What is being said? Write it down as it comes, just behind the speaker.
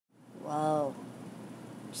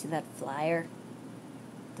See that flyer?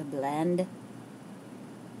 The blend?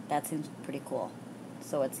 That seems pretty cool.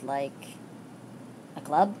 So it's like a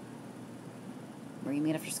club where you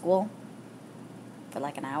meet after school for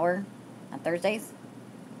like an hour on Thursdays.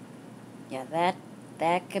 Yeah,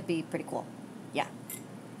 that could be pretty cool. Yeah.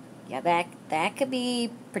 Yeah, that could be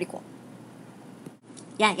pretty cool.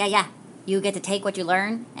 Yeah. You get to take what you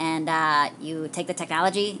learn and you take the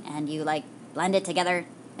technology and you like blend it together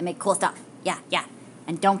and make cool stuff. Yeah.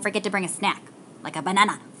 And don't forget to bring a snack, like a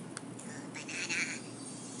banana.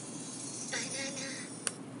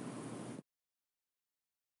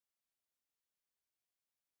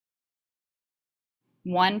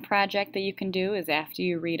 One project that you can do is after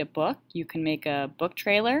you read a book, you can make a book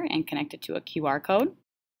trailer and connect it to a QR code.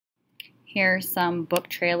 Here are some book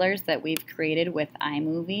trailers that we've created with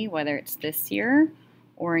iMovie, whether it's this year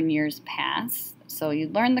or in years past. So you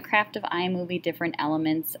learn the craft of iMovie, different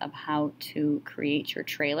elements of how to create your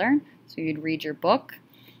trailer. So you'd read your book,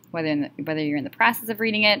 whether you're in the process of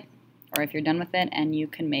reading it or if you're done with it, and you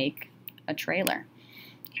can make a trailer.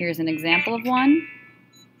 Here's an example of one.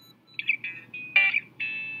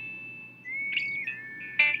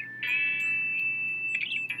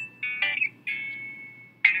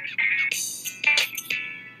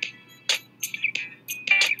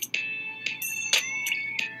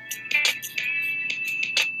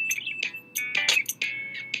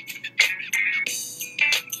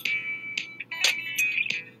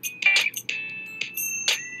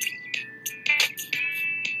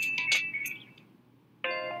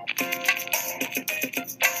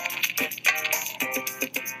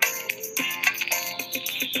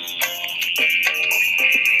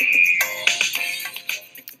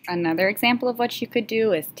 Another example of what you could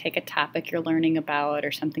do is take a topic you're learning about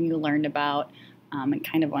or something you learned about and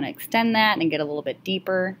kind of want to extend that and get a little bit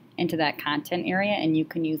deeper into that content area, and you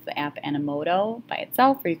can use the app Animoto by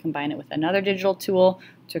itself, or you combine it with another digital tool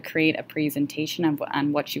to create a presentation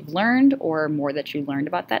on what you've learned or more that you learned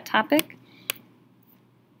about that topic.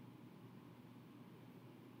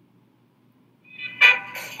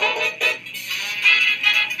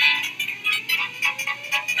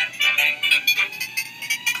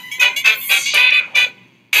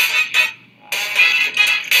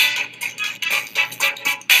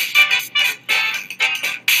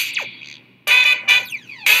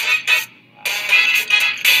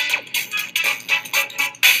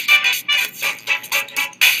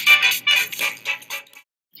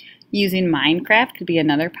 Using Minecraft could be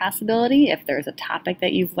another possibility if there's a topic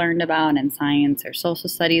that you've learned about in science or social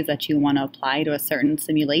studies that you want to apply to a certain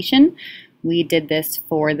simulation. We did this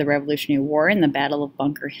for the Revolutionary War in the Battle of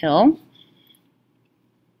Bunker Hill.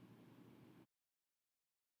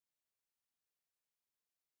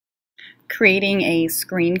 Creating a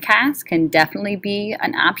screencast can definitely be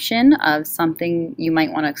an option of something you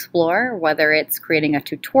might want to explore, whether it's creating a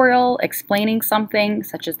tutorial explaining something,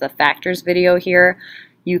 such as the factors video here.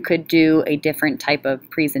 You could do a different type of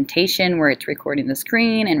presentation where it's recording the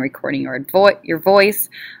screen and recording your voice,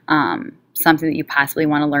 something that you possibly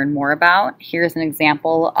want to learn more about. Here's an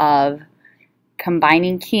example of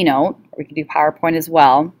combining Keynote, or we can do PowerPoint as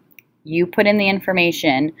well. You put in the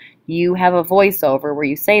information, you have a voiceover where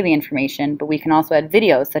you say the information, but we can also add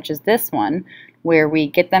videos such as this one where we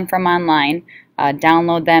get them from online,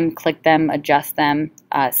 download them, click them, adjust them,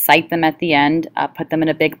 cite them at the end, put them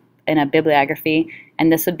in a bibliography,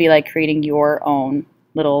 and this would be like creating your own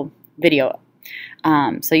little video.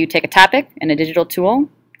 So you take a topic and a digital tool,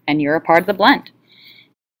 and you're a part of the blend.